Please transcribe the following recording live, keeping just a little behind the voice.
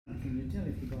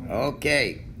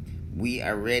Okay, we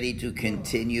are ready to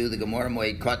continue the Gemara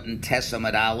Moed Katan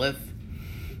Tesamad Aleph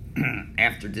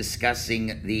after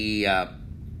discussing the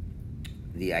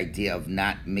idea of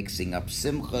not mixing up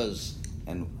simchas,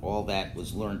 and all that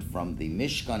was learned from the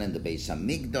Mishkan and the Beis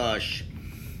Hamikdash.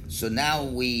 So now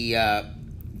we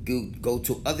go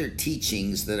to other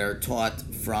teachings that are taught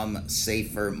from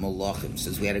Sefer Malachim.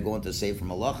 Since we had to go into Sefer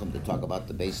Malachim to talk about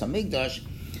the Beis Hamikdash,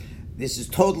 this is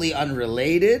totally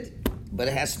unrelated, but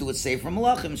it has to do with Sefer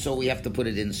Malachim, so we have to put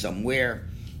it in somewhere.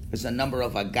 There's a number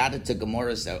of Agadata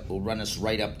Gemaras that will run us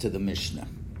right up to the Mishnah,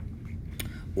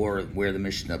 or where the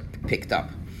Mishnah picked up.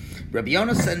 Rabbi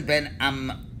Yonasan ben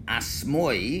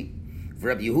Asmoi,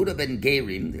 Rabbi Yehuda ben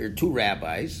Gerim, there are two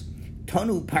rabbis,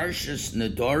 Tanu Parshas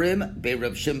Nedorim be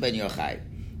Rav Shimon ben Yochai.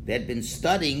 They had been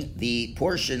studying the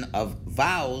portion of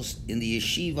vows in the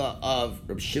yeshiva of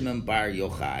Rav Shimon bar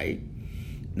Yochai.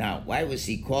 Now, why was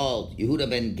he called Yehuda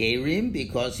ben Gerim?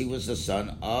 Because he was the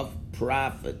son of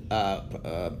prophet,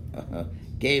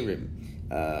 Gerim,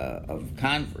 of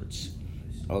converts.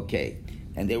 Okay,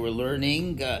 and they were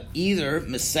learning either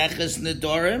Meseches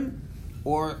Nedorim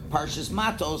or Parshas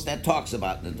Matos that talks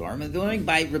about Nedorim, and they're learning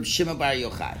by Reb Shimon bar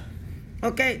Yochai.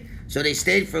 Okay, so they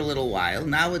stayed for a little while.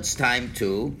 Now it's time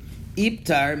to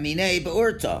Iptar Minei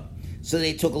Be'urta. So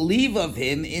they took leave of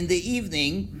him in the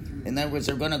evening. In other words,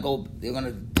 they're going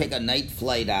to take a night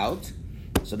flight out.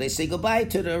 So they say goodbye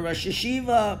to the Rosh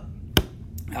Yeshiva.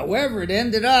 However, it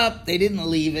ended up, they didn't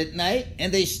leave at night,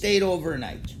 and they stayed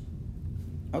overnight.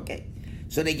 Okay.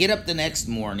 So they get up the next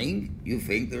morning. You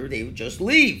think they would just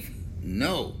leave.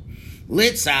 No.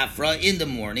 Litzafra, in the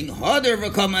morning, Hadar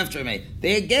v'kom after me.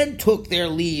 They again took their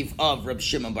leave of Reb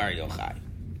Shimon bar Yochai.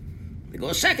 They go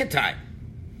a second time.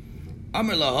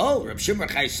 Amar laho, Reb Shimon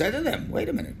bar Yochai said to them, wait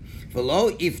a minute.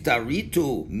 V'lo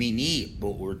iftaritu mini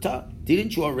bo'urta.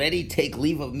 Didn't you already take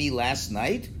leave of me last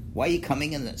night? Why are you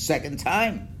coming in the second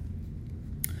time?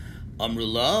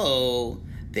 Amrulo,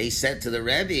 they said to the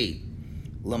Rebbe,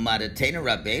 Lamadatena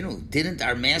Rabbeinu, didn't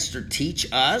our master teach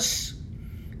us?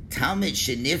 Talmid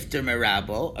shenifter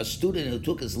merabo, a student who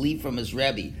took his leave from his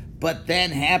Rebbe, but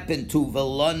then happened to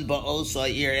Velon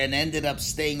ba'osair and ended up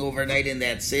staying overnight in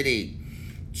that city.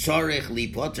 Tzorich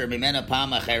lipoter mimena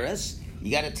pam acheres. You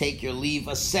got to take your leave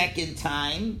a second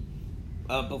time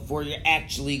before you're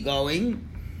actually going.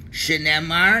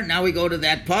 Shenemar. Now we go to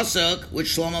that pasuk with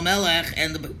Shlomo Melech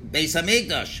and the Beis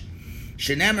Hamikdash.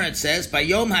 Shenemar, it says, by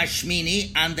Yom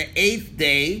Hashmini, on the 8th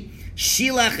day,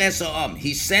 Shilach es ha'am.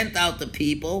 He sent out the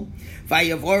people,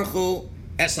 Vayavorchu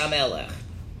es hamelech,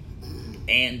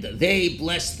 and they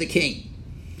blessed the king.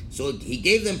 So he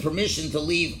gave them permission to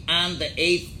leave on the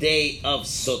 8th day of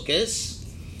Sukkot,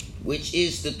 which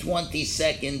is the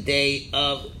 22nd day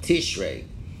of Tishrei.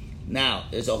 Now,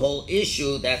 there's a whole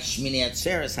issue, that's Shmini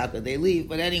Atzeres, how could they leave?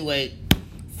 But anyway,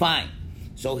 fine.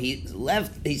 So he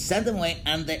sent them away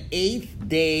on the 8th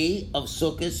day of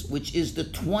Sukkot, which is the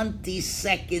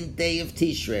 22nd day of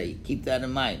Tishrei. Keep that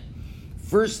in mind.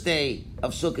 First day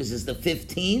of Sukkot is the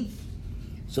 15th,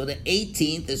 so the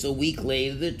 18th is a week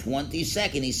later, the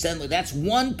 22nd. He sent them, that's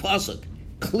one pasuk.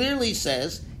 Clearly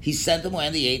says he sent them away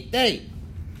on the 8th day.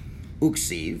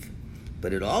 Uksiv,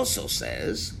 but it also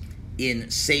says in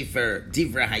Sefer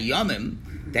Divrei Hayomim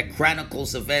that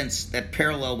chronicles events that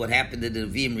parallel what happened in the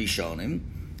Nevi'im Rishonim.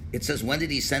 It says, when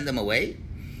did he send them away?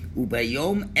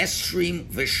 Ubayom Esrim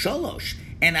V'Sholosh,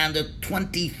 and on the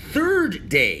 23rd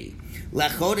day,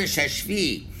 Lachodesh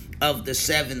Hashvi of the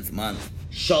 7th month,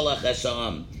 Sholach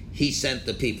Esam, he sent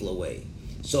the people away.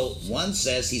 So one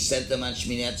says he sent them on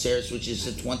Shmini Atzeres, which is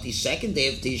the 22nd day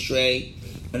of Tishrei.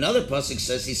 Another pasuk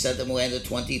says he sent them away on the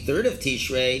 23rd of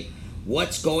Tishrei.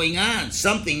 What's going on?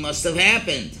 Something must have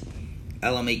happened.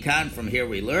 Elamikan, from here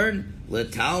we learn,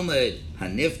 L'talmud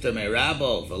hanifter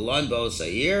merabo v'lon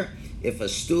b'osair. If a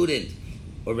student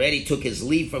already took his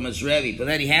leave from his Rebbe, but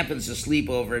then he happens to sleep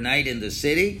overnight in the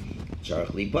city,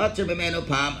 tzarich lipater b'menu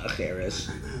pam acheres.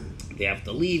 They have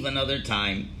to leave another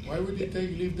time. Why would you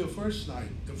take leave the first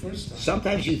time?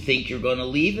 Sometimes you think you're going to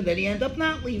leave, and then you end up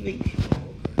not leaving. Okay.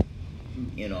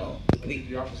 You know. I did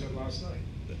the opposite last night.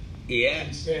 Yeah.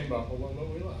 Stand by for what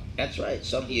we left. That's right.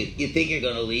 You think you're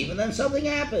going to leave, and then something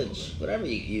happens. Whatever.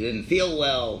 You didn't feel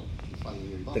well.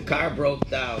 The car broke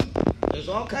down. There's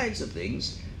all kinds of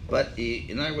things. But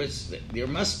in other words, there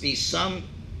must be some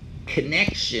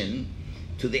connection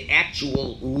to the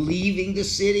actual leaving the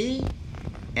city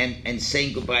and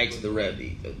saying goodbye to the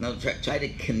Rebbe. Now, try to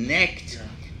connect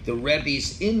the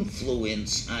Rebbe's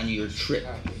influence on your trip.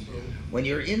 When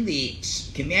you're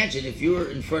imagine if you were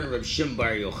in front of Reb Shimon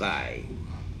bar Yochai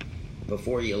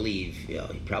before you leave, he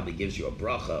probably gives you a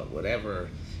bracha, whatever,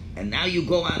 and now you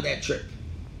go on that trip.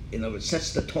 in other words,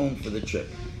 sets the tone for the trip.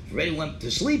 If you already went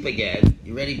to sleep again,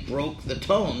 you already broke the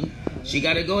tone, so you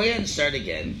got to go ahead and start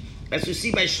again. As we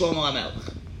see by Shlomo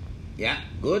HaMelech. Yeah,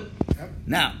 good? Yep.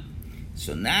 Now,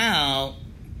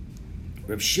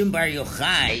 Rav Shimon Bar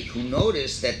Yochai, who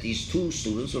noticed that these two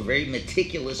students were very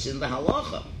meticulous in the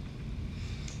halacha,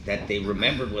 that they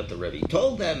remembered what the Rebbe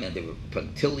told them, and they were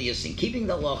punctilious in keeping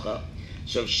the halacha.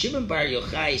 So Shimon Bar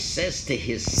Yochai says to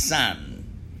his son,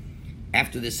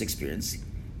 after this experience,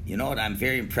 you know what, I'm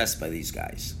very impressed by these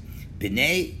guys.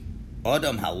 B'nei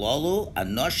Odom Halalu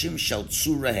Anoshim Shel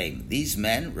Tzurahem. These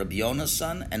men, Rabbi Yonah's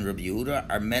son and Rabbi Yehuda,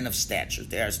 are men of stature.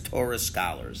 They are Torah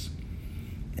scholars.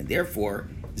 And therefore,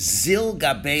 Zil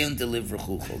Gabeon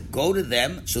Delivrachucho. Go to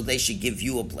them so they should give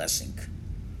you a blessing.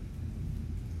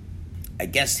 I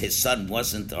guess his son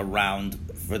wasn't around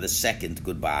for the second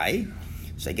goodbye.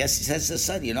 So I guess he says to his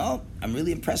son, you know, I'm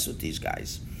really impressed with these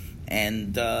guys.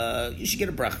 And you should get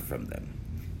a bracha from them.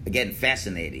 Again,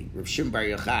 fascinating. Rav Shimon Bar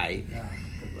Yochai. Yeah.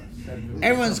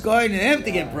 Everyone's going to him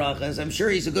to get brachas. I'm sure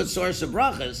he's a good source of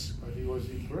brachas. But he was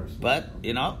impressed. But,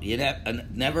 you know,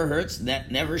 never hurts.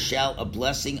 Never shall a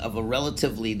blessing of a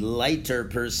relatively lighter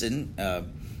person,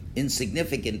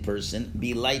 insignificant person,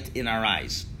 be light in our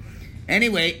eyes.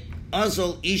 Anyway,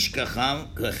 Azol ish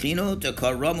kachino to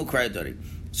karamu krayadori.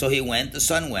 So he went, the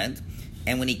son went,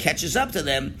 and when he catches up to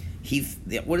them,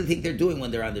 what do you think they're doing when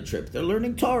they're on the trip? They're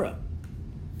learning Torah.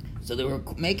 So they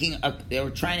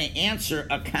were trying to answer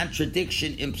a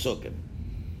contradiction in Psukim.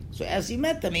 So as he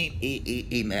met them,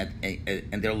 he met,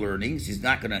 and they're learning. He's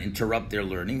not going to interrupt their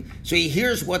learning. So he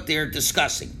hears what they're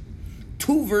discussing.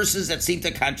 Two verses that seem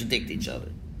to contradict each other.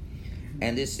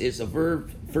 And this is a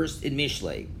verb first in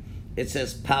Mishlei. It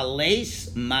says,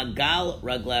 Pales magal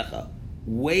raglecha.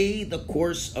 Weigh the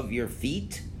course of your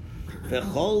feet.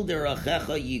 V'chol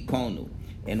derachecha yikonu.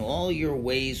 And all your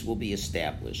ways will be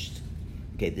established.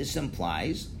 Okay, this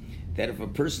implies that if a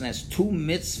person has two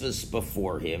mitzvahs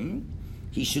before him,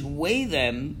 he should weigh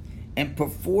them and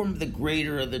perform the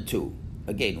greater of the two.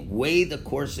 Again, weigh the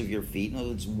course of your feet. In other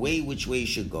words, weigh which way you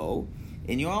should go,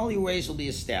 and all your ways will be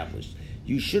established.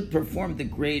 You should perform the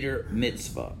greater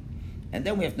mitzvah. And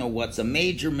then we have to know what's a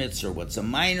major mitzvah, what's a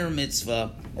minor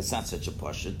mitzvah. It's not such a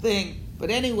pashut thing. But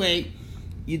anyway,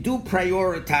 you do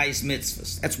prioritize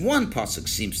mitzvahs. That's one pasuk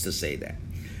seems to say that.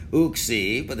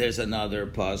 Uksi, but there's another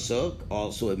pasuk,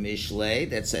 also a Mishlei,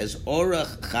 that says,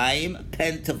 Orach Chaim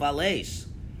Pentavales.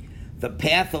 The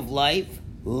path of life,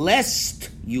 lest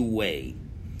you weigh.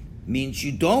 Means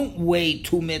you don't weigh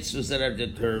two mitzvahs that are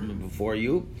determined before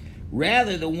you.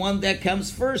 Rather, the one that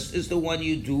comes first is the one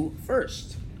you do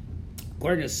first.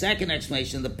 According to the second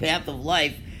explanation, the path of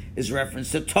life is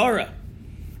reference to Torah.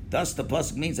 Thus, the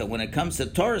pasuk means that when it comes to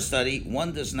Torah study,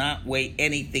 one does not weigh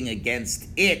anything against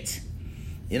it.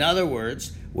 In other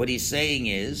words, what he's saying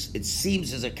is, it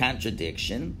seems as a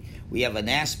contradiction. We have an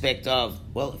aspect of,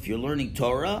 well, if you're learning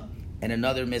Torah and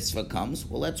another mitzvah comes,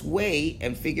 well, let's weigh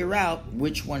and figure out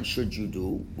which one should you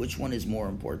do, which one is more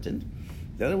important.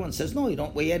 The other one says, no, you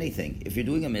don't weigh anything. If you're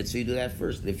doing a mitzvah, you do that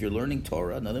first. If you're learning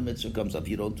Torah, another mitzvah comes up,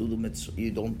 you don't do the mitzvah,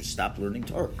 you don't stop learning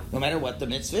Torah, no matter what the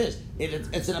mitzvah is.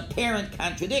 It's an apparent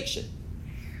contradiction.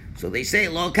 So they say,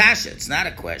 lo kasha, it's not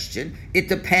a question. It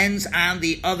depends on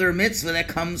the other mitzvah that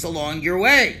comes along your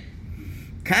way.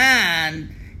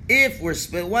 Kan, if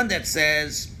we're one that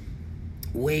says,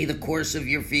 weigh the course of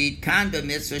your feet, kan be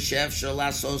mitzvah shef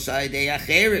shalasos aidei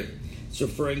acherim. It's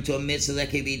referring to a mitzvah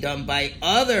that can be done by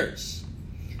others.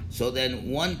 So then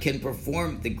one can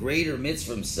perform the greater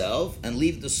mitzvah himself and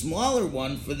leave the smaller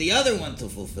one for the other one to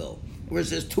fulfill. Whereas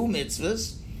there's two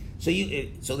mitzvahs,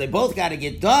 so they both got to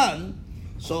get done.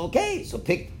 So okay, so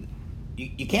pick.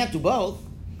 You can't do both,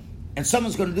 and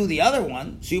someone's going to do the other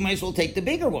one, so you might as well take the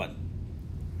bigger one.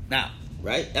 Now,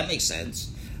 right? That makes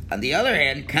sense. On the other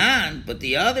hand, but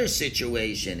the other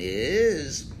situation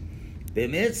is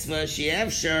b'mitzvah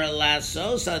she'efshar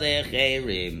lasos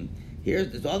adecherim. Here,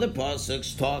 the other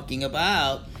pasuk's talking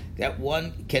about that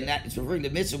one cannot. It's referring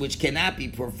to mitzvah which cannot be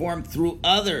performed through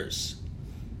others.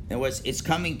 In other words, it's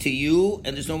coming to you,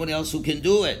 and there's nobody else who can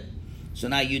do it. So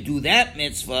now you do that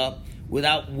mitzvah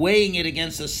without weighing it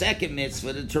against the second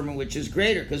mitzvah to determine which is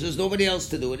greater, because there's nobody else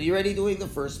to do it. You're already doing the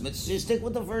first mitzvah, so you stick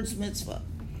with the first mitzvah.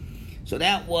 So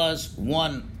that was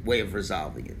one way of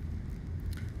resolving it.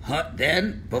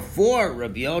 Then, before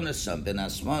Rabbi Yonah's son Ben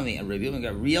Asmami and Rabbi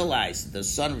Yonah realized that the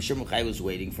son of Shimon Chai was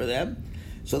waiting for them,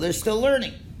 so they're still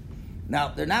learning. Now,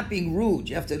 they're not being rude.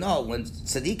 You have to know, when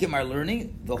tzaddikim are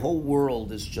learning, the whole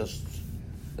world is just,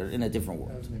 they're in a different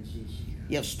world.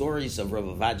 You have stories of Rav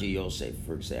Avadia Yosef,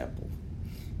 for example,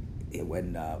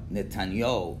 when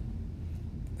Netanyahu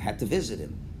had to visit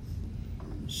him.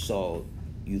 So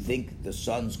you think the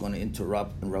son's going to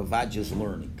interrupt, and Ravad is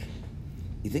learning.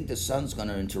 You think the son's going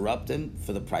to interrupt him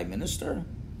for the prime minister?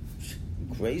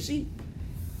 Crazy?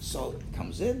 So he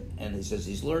comes in and he says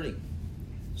he's learning.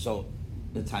 So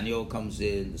Netanyahu comes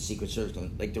in, the Secret Service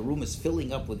comes in, like the room is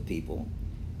filling up with people.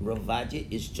 Ravadia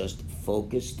is just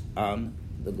focused on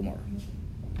the Gemara.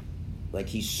 Like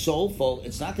he's so focused,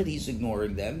 it's not that he's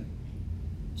ignoring them.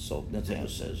 So Netanyahu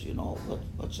says,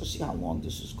 let's just see how long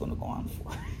this is going to go on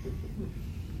for.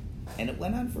 And it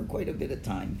went on for quite a bit of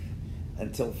time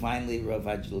until finally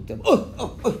Ravadia looked up,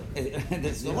 and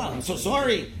they said, I'm so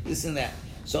sorry, this and that.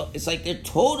 So it's like they're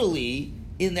totally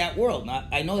in that world. Now,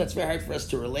 I know that's very hard for us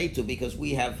to relate to because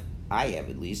I have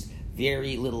at least,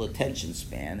 very little attention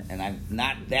span, and I'm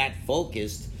not that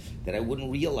focused that I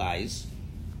wouldn't realize,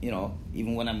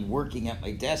 even when I'm working at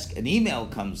my desk, an email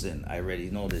comes in. I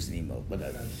already know there's an email, but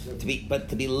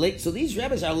to be late. So these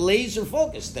rabbis are laser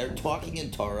focused. They're talking in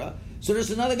Torah. So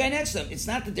there's another guy next to them. It's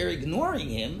not that they're ignoring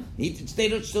him. They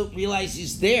don't realize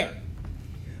he's there.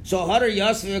 So Hadar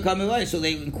Yosef come away. So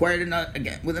they inquired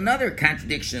again with another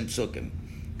contradiction in Psukim.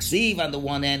 Ksiv, on the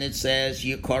one hand, it says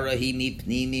Yikorahi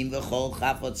mipnimim v'chol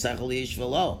chafot sechel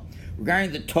yishvelo.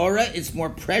 Regarding the Torah, it's more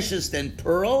precious than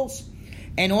pearls,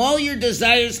 and all your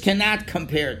desires cannot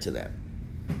compare to them.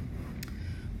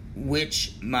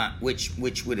 Which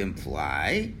would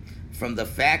imply, from the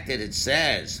fact that it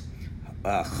says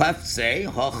Chavtzei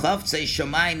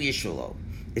shamayim yishvelo,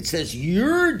 it says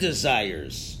your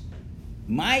desires.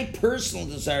 My personal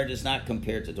desire does not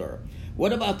compare to Torah.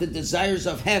 What about the desires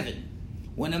of heaven?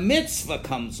 When a mitzvah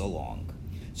comes along.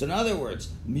 So in other words,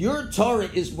 your Torah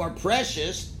is more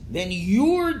precious than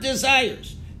your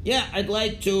desires. Yeah, I'd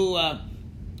like to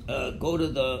go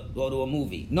to a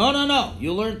movie. No.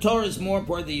 You learn Torah is more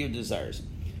important than your desires.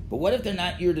 But what if they're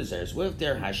not your desires? What if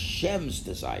they're Hashem's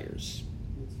desires?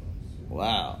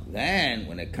 Wow. Then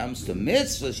when it comes to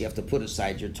mitzvahs, you have to put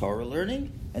aside your Torah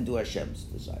learning and do Hashem's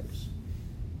desires.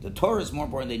 The Torah is more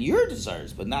important than your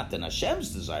desires, but not than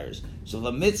Hashem's desires. So if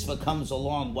a mitzvah comes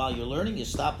along while you're learning, you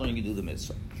stop learning, you do the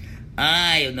mitzvah.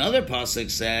 Another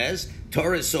pasuk says,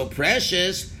 Torah is so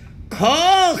precious,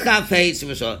 kol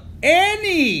chafetz,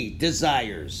 any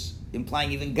desires,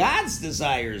 implying even God's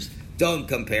desires, don't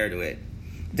compare to it.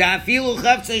 Da'afilu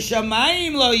chafetz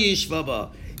shamayim lo yishva.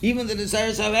 Even the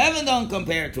desires of heaven don't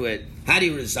compare to it. How do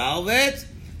you resolve it?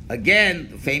 Again,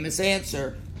 the famous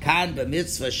answer,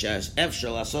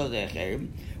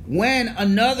 when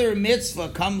another mitzvah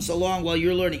comes along while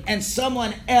you're learning and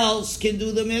someone else can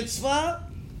do the mitzvah,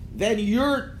 then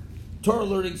your Torah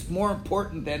learning is more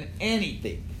important than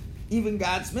anything, even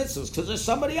God's mitzvahs, because there's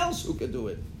somebody else who can do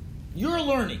it. You're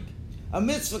learning. A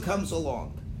mitzvah comes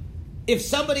along. If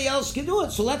somebody else can do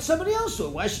it, so let somebody else do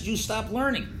it. Why should you stop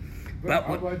learning? But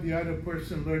how about the other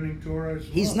person learning Torah as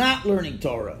well? He's not learning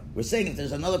Torah. We're saying if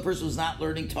there's another person who's not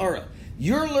learning Torah,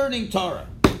 you're learning Torah.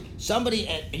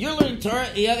 You're learning Torah,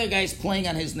 the other guy's playing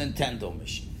on his Nintendo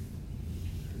machine.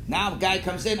 Now a guy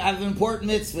comes in, I have an important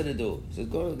mitzvah to do. He says,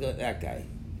 go to that guy.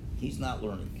 He's not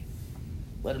learning.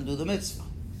 Let him do the mitzvah.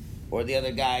 Or the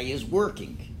other guy is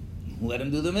working. Let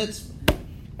him do the mitzvah.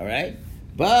 All right?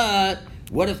 But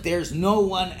what if there's no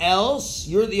one else?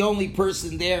 You're the only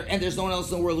person there, and there's no one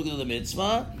else in the world who can do the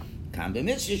mitzvah.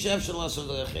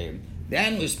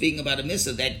 Then we're speaking about a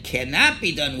mitzvah that cannot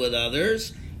be done with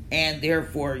others, and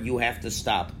therefore you have to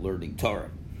stop learning Torah.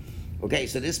 Okay,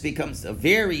 so this becomes a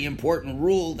very important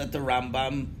rule that the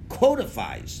Rambam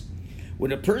codifies.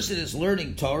 When a person is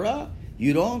learning Torah,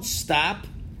 you don't stop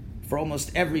for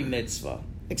almost every mitzvah,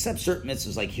 except certain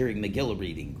mitzvahs like hearing Megillah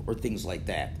reading or things like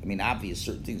that. I mean, obvious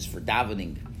certain things for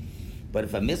davening. But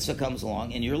if a mitzvah comes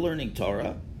along and you're learning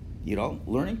Torah,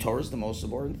 learning Torah is the most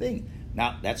important thing.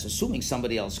 Now, that's assuming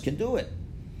somebody else can do it.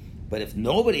 But if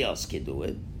nobody else can do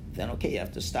it, then okay, you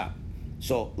have to stop.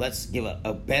 So let's give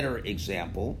a better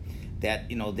example that,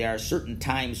 there are certain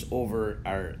times over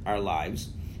our lives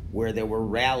where there were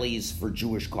rallies for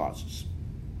Jewish causes.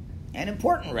 And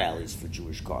important rallies for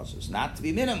Jewish causes, not to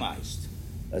be minimized.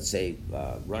 Let's say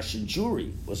Russian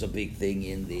Jewry was a big thing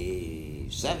in the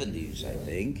 70s, I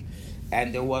think.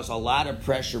 And there was a lot of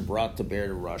pressure brought to bear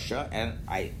to Russia, and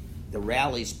the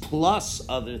rallies plus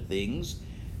other things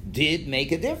did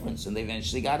make a difference, and they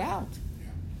eventually got out.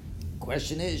 The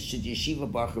question is, should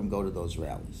Yeshiva Bachrim go to those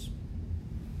rallies?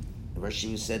 The Rosh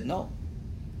Yeshiva said no.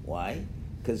 Why?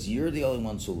 Because you're the only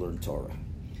ones who learn Torah.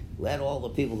 Let all the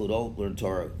people who don't learn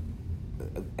Torah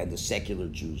and the secular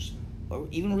Jews, or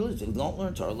even religious, who don't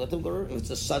learn Torah, let them go. If it's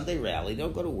a Sunday rally,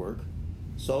 don't go to work.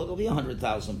 So there'll be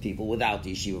 100,000 people without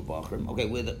the Yeshiva Bachrim. Okay,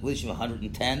 with Yeshiva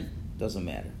 110, doesn't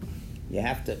matter. You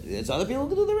have to. There's other people who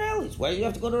can do the rallies. Why do you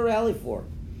have to go to a rally for?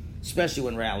 especially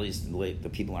when rallies, the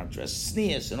people aren't dressed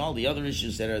sneas and all the other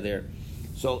issues that are there.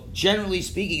 So generally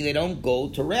speaking, they don't go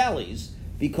to rallies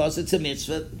because it's a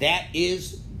mitzvah that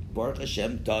is, Baruch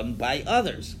Hashem, done by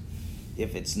others.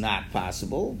 If it's not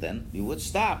possible, then you would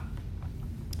stop.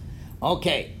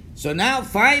 Okay, so now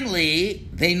finally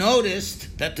they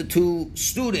noticed that the two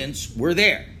students were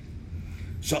there.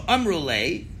 So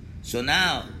Amrulay, so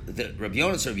now the Rabbi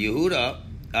Yonas of Yehuda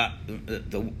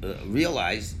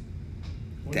realized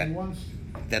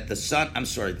that the son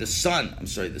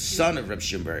of Reb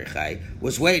Shimon bar Yochai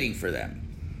was waiting for them.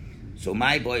 So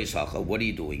my boy Yishacha, what are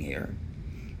you doing here?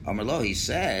 Amar lo, he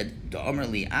said, "Da Amar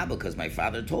li Abba, because my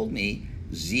father told me,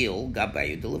 Zil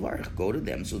gabayu de levarich, go to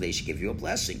them so they should give you a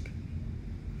blessing."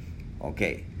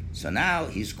 Okay, so now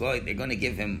they're going to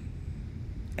give him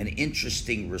an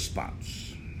interesting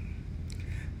response.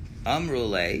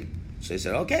 Amrulay, so he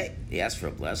said, okay, he asked for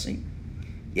a blessing.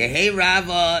 Yehei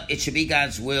Rava, it should be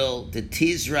God's will, the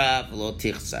tizra v'lo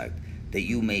tichzag, that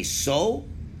you may sow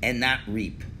and not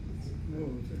reap.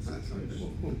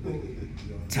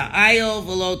 Ta'ayil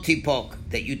v'lo tipok,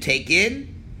 that you take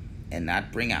in and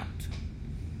not bring out.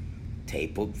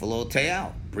 Teipuk v'lo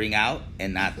te'al, bring out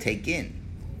and not take in.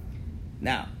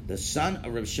 Now, the son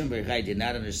of Reb Shimon bar Yochai did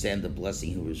not understand the blessing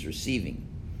he was receiving,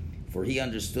 for he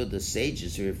understood the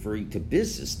sages are referring to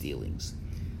business dealings.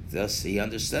 Thus, he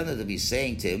understood it to be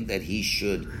saying to him that he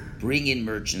should bring in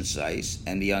merchandise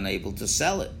and be unable to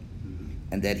sell it,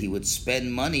 and that he would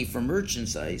spend money for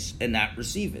merchandise and not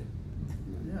receive it.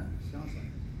 Yeah, sounds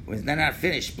like it. They're not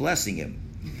finished blessing him.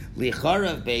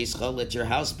 Licharav beischa, let your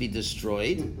house be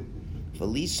destroyed.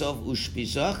 Felisov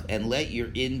ushpizach, and let your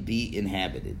inn be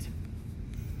inhabited.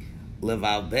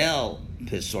 Levalbel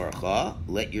pisorcha,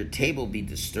 let your table be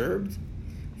disturbed.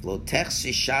 Vlotech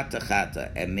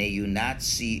sishatachata, and may you not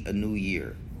see a new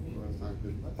year.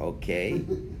 Okay.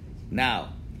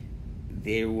 Now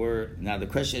the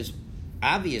question is,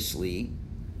 obviously,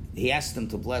 he asked them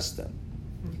to bless them.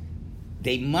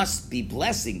 They must be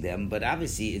blessing them, but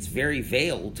obviously it's very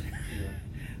veiled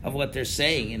of what they're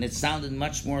saying, and it sounded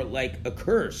much more like a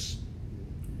curse.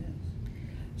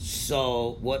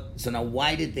 So now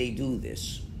why did they do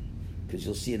this? Because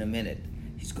you'll see in a minute.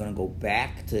 He's going to go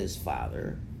back to his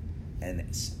father and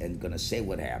going to say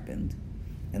what happened,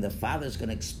 and the father's going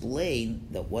to explain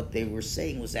that what they were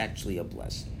saying was actually a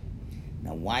blessing.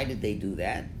 Now, why did they do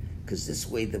that? Because this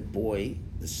way the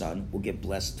son, will get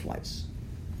blessed twice.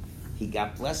 He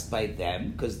got blessed by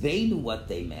them because they knew what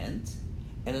they meant,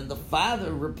 and then the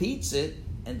father repeats it,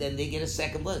 and then they get a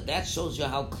second blessing. That shows you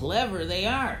how clever they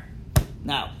are.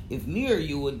 Now, if me or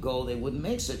you would go, they wouldn't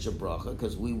make such a bracha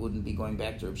because we wouldn't be going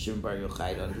back to Reb Shimon bar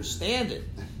Yochai to understand it.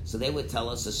 So they would tell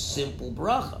us a simple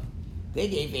bracha. They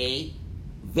gave a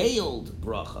veiled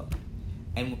bracha.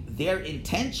 And their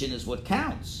intention is what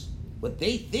counts. What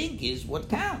they think is what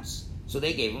counts. So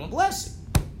they gave him a blessing.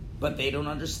 But they don't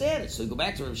understand it. So we go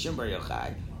back to Reb Shimon bar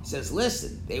Yochai. He says,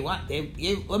 listen, let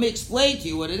me explain to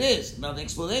you what it is. Now the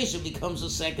explanation becomes a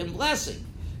second blessing.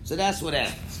 So that's what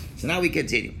happens. So now we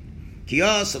continue.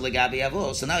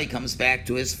 So now he comes back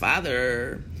to his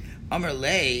father. Amar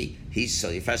lei, he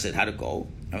first said how to go.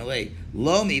 Amar lei,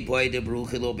 lo mi boy de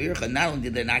bruchi lo bircha. Not only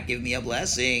did they not give me a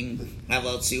blessing, but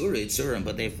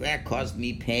that caused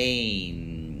me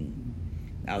pain.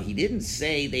 Now he didn't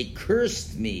say they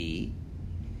cursed me,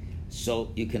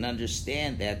 so you can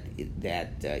understand that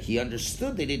he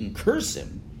understood they didn't curse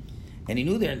him, and he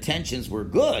knew their intentions were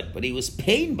good, but he was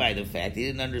pained by the fact he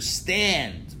didn't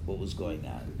understand what was going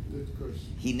on.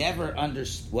 He never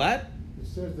understood what? It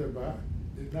says that,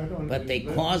 but they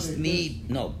caused me.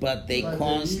 No, but they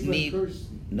caused me.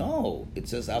 No, it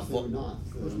says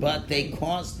but they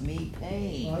caused me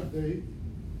pain.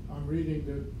 I'm reading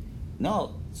the.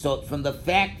 No, so from the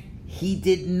fact he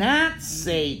did not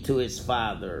say to his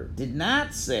father,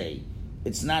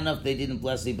 it's not enough they didn't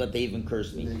bless me, but they even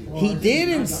cursed me. He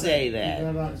didn't say that. He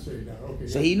did not say that. Okay.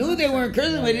 So he knew they weren't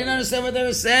cursing, but he didn't understand what they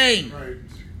were saying. Right.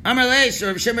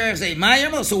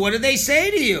 So what did they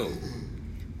say to you?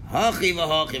 So he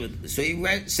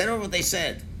said over what they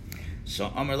said. So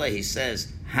Amarle, he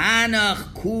says,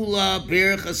 Hanach kula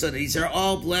birchas. These are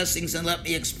all blessings, and let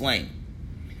me explain.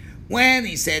 When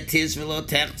he said Tizvelo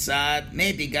techzad,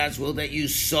 maybe God's will that you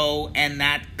sow and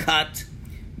not cut,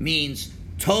 means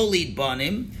tolid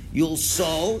banim. You'll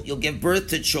sow, you'll give birth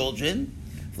to children.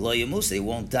 V'lo yamus, they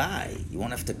won't die. You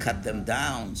won't have to cut them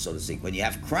down, so to speak. When you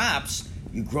have crops,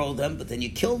 you grow them, but then you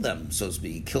kill them, so to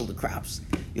speak. You kill the crops.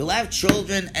 You'll have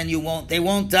children, and they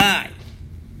won't die.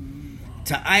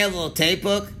 Ta'ayil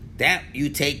tepuk, that you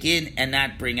take in and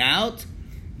not bring out.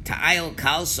 Ta'ayil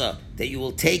kalsa, that you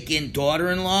will take in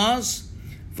daughter-in-laws.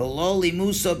 V'lo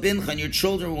limusa binchan, your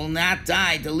children will not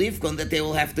die. Delifkon, that they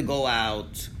will have to go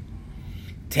out.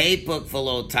 Tepuk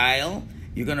v'lo tile,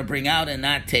 you're going to bring out and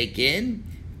not take in.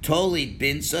 Tolit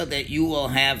binsa, that you will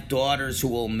have daughters who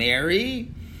will marry.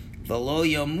 V'lo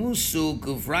yamusu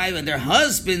guvrayu, and their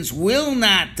husbands will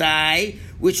not die,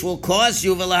 which will cause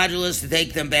you v'lahadrulus to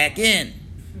take them back in.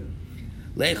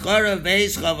 Lecharav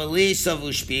beischa v'lisa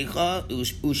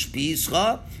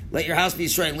ushpischa, let your house be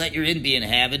destroyed and let your inn be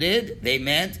inhabited. They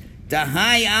meant,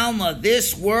 Dahai Alma,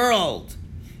 this world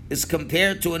is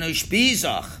compared to an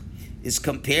ushpizach, is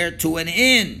compared to an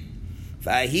inn.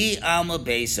 Vahi Alma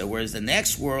Besa, whereas the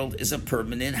next world is a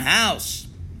permanent house.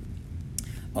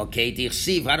 Okay,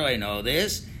 Dichsiv, how do I know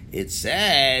this? It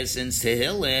says in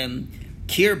Tehillim,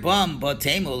 Kirbam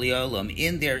Batemu Liolam,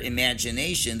 in their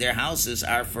imagination, their houses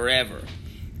are forever.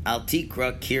 Al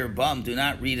Tikra Kirbam, do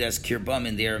not read as Kirbam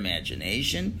in their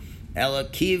imagination. Ela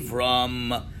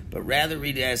Kivram, but rather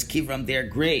read it as Kivram, their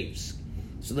graves.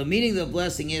 So the meaning of the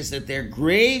blessing is that their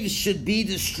graves should be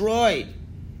destroyed,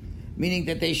 meaning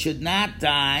that they should not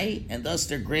die, and thus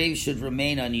their graves should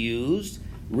remain unused.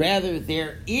 Rather,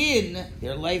 their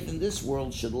life in this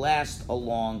world should last a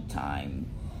long time.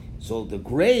 So the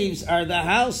graves are the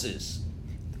houses.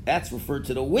 That's referred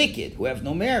to the wicked, who have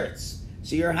no merits.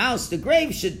 So your house, the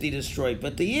grave should be destroyed,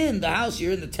 but the house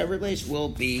you're in, the temporary place, will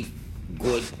be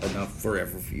good enough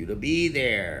forever for you to be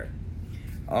there.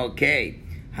 Okay,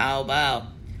 how about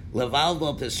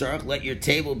Levalvo Pesach, let your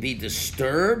table be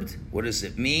disturbed. What does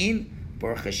it mean?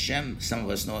 Baruch Hashem, some of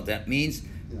us know what that means.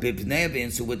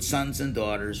 Bibnei, so with sons and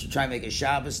daughters, you try to make a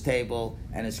Shabbos table,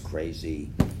 and it's crazy.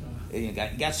 You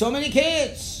got so many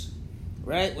kids,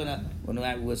 right? When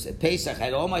I was at Pesach, I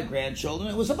had all my grandchildren.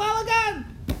 It was a balagan.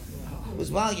 It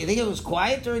was balagan. You think it was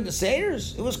quiet during the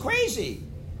Seders? It was crazy.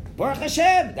 Baruch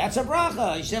Hashem, that's a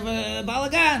bracha. You should have a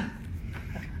balagan.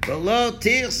 Below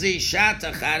tirsi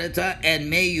shata charita, and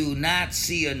may you not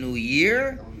see a new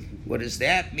year. What does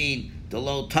that mean? The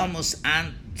lo tamus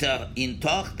anta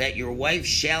intoch, that your wife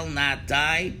shall not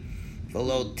die.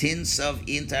 Below tinsav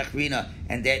intachrina,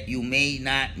 and that you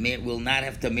will not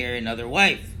have to marry another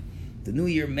wife. The new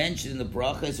year mentioned in the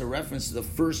bracha is a reference to the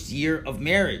first year of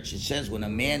marriage. It says when a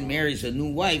man marries a new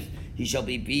wife, he shall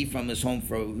be from his home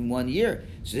for 1 year.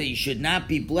 So that you should not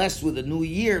be blessed with a new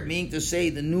year, meaning to say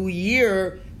the new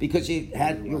year because you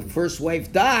had your first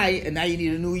wife die, and now you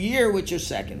need a new year with your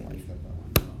second wife.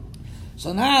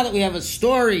 So now that we have a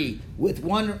story with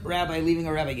one rabbi leaving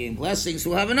a rabbi giving blessings,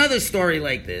 we'll have another story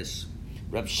like this.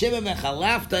 Rav Shimon ben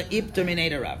Chalafta ipter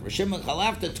minei Rav. Rav Shimon ben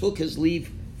Chalafta took his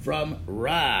leave from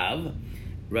Rav.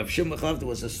 Rav Shimon ben Chalafta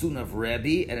was a student of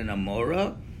Rebbe and an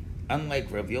Amora,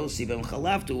 unlike Rav Yossi ben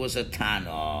Chalafta, who was a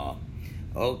Tana.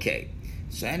 Okay,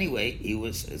 so anyway,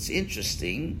 it's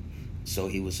interesting. So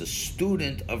he was a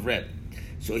student of Rebbe.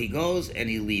 So he goes and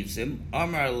he leaves him.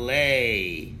 Amar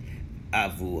le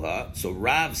avuha. So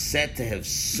Rav said to his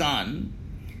son,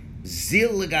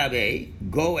 Zil legabe,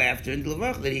 go after and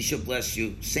levarch, that he should bless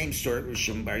you. Same story with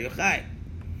Shimon Bar Yochai.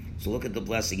 So look at the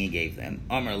blessing he gave them.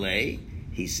 Amar le,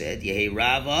 he said, Yehi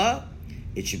Rava,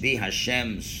 it should be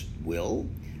Hashem's will.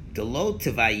 Delo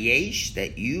tivayesh,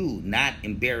 that you not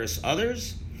embarrass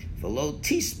others. V'lo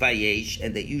tisbayesh,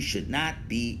 and that you should not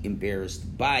be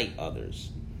embarrassed by others.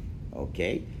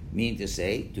 Okay? Meaning to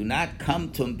say, do not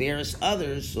come to embarrass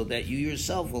others so that you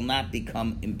yourself will not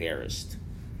become embarrassed.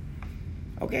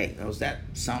 Okay, does that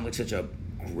sound like such a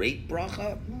great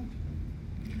bracha?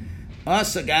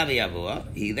 Asagavi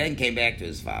avua, he then came back to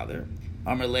his father.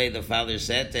 Amar le, the father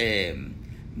said to him,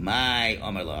 My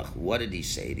Amalach, what did he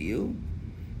say to you?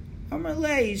 Amar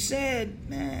le, he said,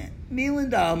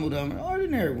 Milan Dalmud Amar,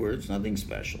 ordinary words, nothing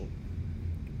special.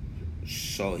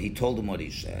 So he told him what he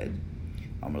said.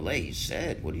 Amar le, he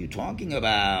said, what are you talking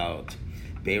about?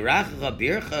 Beirachacha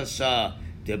birchasa,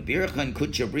 de birchan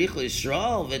kutchabricha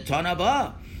Yisrael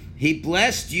v'tanaba. He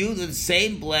blessed you the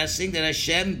same blessing that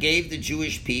Hashem gave the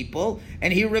Jewish people,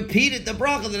 and he repeated the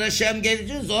bracha that Hashem gave the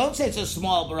Jews. Don't say it's a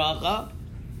small bracha.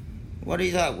 What are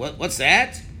you talking? What's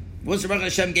that? What's the bracha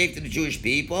Hashem gave to the Jewish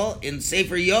people? In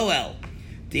Sefer Yoel,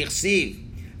 Tichsiv,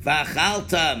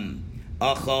 V'achaltam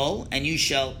achol, and you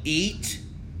shall eat,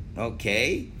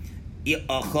 okay,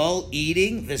 achol,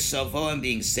 eating, v'savo, and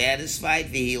being satisfied,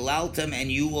 v'hilaltam,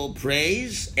 and you will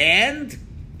praise, and,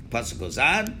 pasuk goes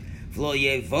on, v'lo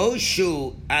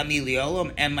yevoshu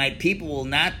amiliolam, and my people will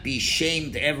not be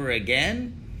shamed ever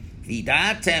again,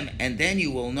 v'datem, and then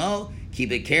you will know, Ki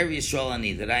beker Yisrael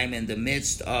ani, that I am in the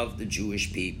midst of the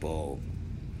Jewish people.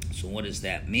 So what does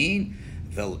that mean?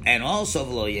 And also,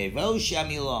 v'lo yevoshu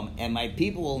amiliolam, and my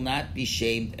people will not be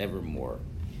shamed evermore.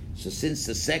 So since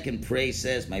the second praise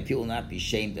says, my people will not be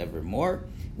shamed evermore,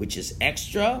 which is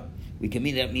extra, we can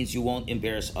mean that means you won't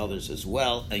embarrass others as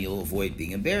well, and you'll avoid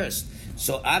being embarrassed.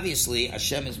 So obviously,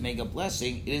 Hashem is making a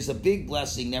blessing. It is a big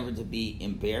blessing never to be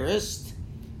embarrassed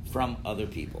from other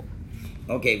people.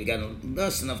 Okay, we got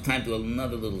just enough time to do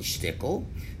another little shtickle.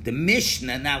 The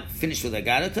Mishnah, now finished with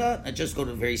Agarata, I just go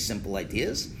to very simple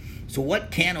ideas. So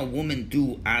what can a woman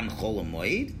do on Chol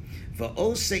HaMoed?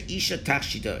 Va'ose isha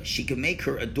tachshita. She can make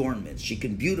her adornments. She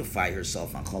can beautify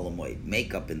herself on Chol HaMoed.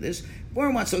 Makeup in this.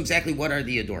 So exactly what are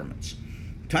the adornments?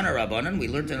 Tana Rabbanan, we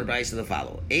learned in the Brayso the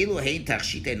follow. Elu hein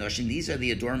tachshite noshin. These are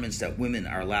the adornments that women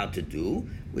are allowed to do,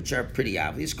 which are pretty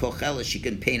obvious. Kochela, she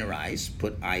can paint her eyes,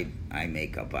 put eye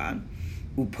makeup on.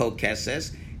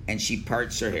 Upokeses, and she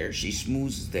parts her hair. She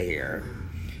smooths the hair.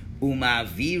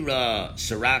 Umavira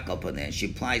sarak alpaneh. She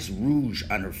applies rouge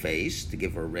on her face to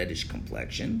give her a reddish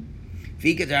complexion.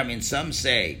 Vikadarmin, some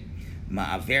say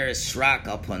ma'averes srak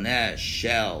alpaneh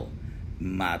shel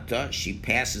mata. She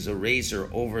passes a razor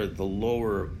over the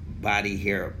lower body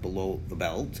hair below the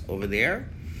belt over there,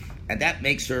 and that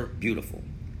makes her beautiful.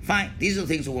 Fine, these are the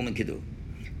things a woman can do.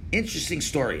 Interesting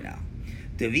story now.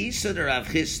 Devisa de Rav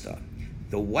Chisda,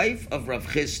 the wife of Rav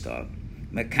Chisda,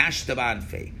 Mekashta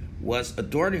Banfe, was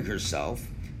adorning herself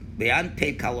beyond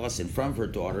Pei Kalos in front of her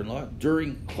daughter-in-law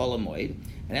during Chol HaMoed,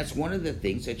 and that's one of the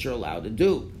things that you're allowed to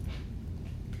do.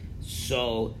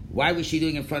 So why was she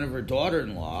doing it in front of her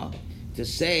daughter-in-law? To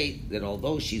say that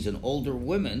although she's an older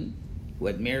woman who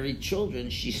had married children,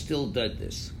 she still did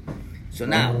this. So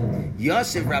now,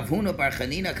 Yosef Rav Huna Bar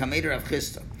Chanina Kamed Rav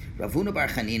Chisda. Rav Huna Bar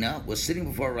Chanina was sitting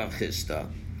before Rav Chisda,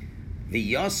 the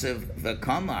Yosef the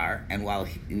Kamar, and while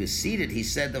he was seated, he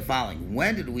said the following: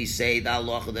 when did we say the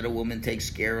halacha that a woman takes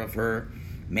care of her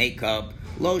makeup,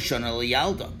 loshon al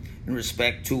yalda, in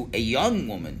respect to a young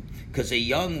woman? Because a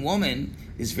young woman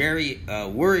is very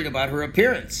worried about her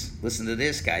appearance. Listen to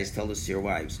this, guys. Tell this to your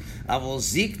wives. Avol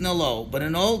zikna lo, but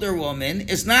an older woman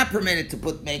is not permitted to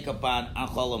put makeup on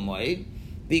Chol HaMoed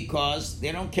because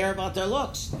they don't care about their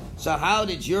looks. So how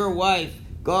did your wife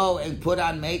go and put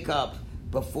on makeup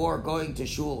before going to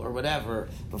shul or whatever,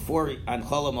 before on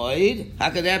Chol HaMoed?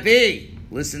 How could that be?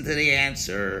 Listen to the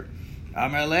answer.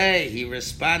 Amar le, he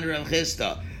responded, Rav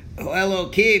Chisda,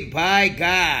 Elokim, by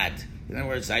God. In other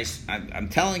words, I'm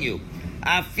telling you,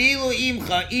 Afilu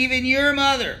imcha, even your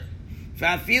mother,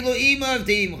 Afilu ima of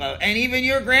imcha, and even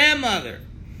your grandmother,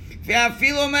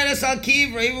 Afilu medes al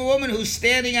kivra, even a woman who's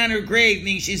standing on her grave,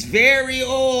 meaning she's very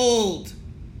old,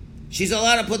 she's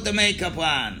allowed to put the makeup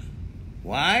on.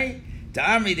 Why?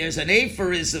 Damri, there's an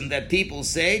aphorism that people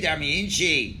say, Damri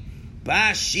inchi,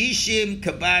 Bashishim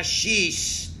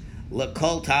kabashish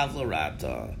lakol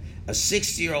tavlarata. A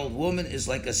 60-year-old woman is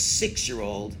like a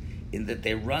 6-year-old in that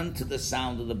they run to the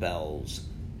sound of the bells.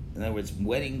 In other words,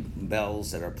 wedding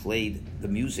bells that are played, the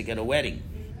music at a wedding.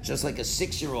 Just like a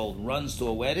 6-year-old runs to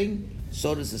a wedding,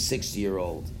 so does a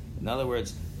 60-year-old. In other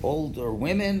words, older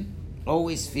women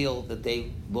always feel that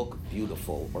they look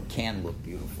beautiful or can look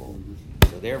beautiful.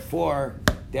 So therefore,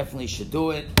 definitely should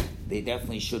do it. They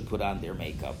definitely should put on their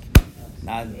makeup.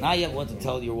 Now, not yet what to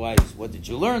tell your wives. What did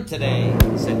you learn today?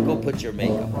 He said, go put your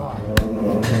makeup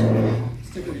on.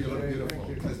 Stick with you look beautiful.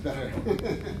 That's better.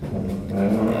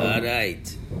 All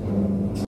right.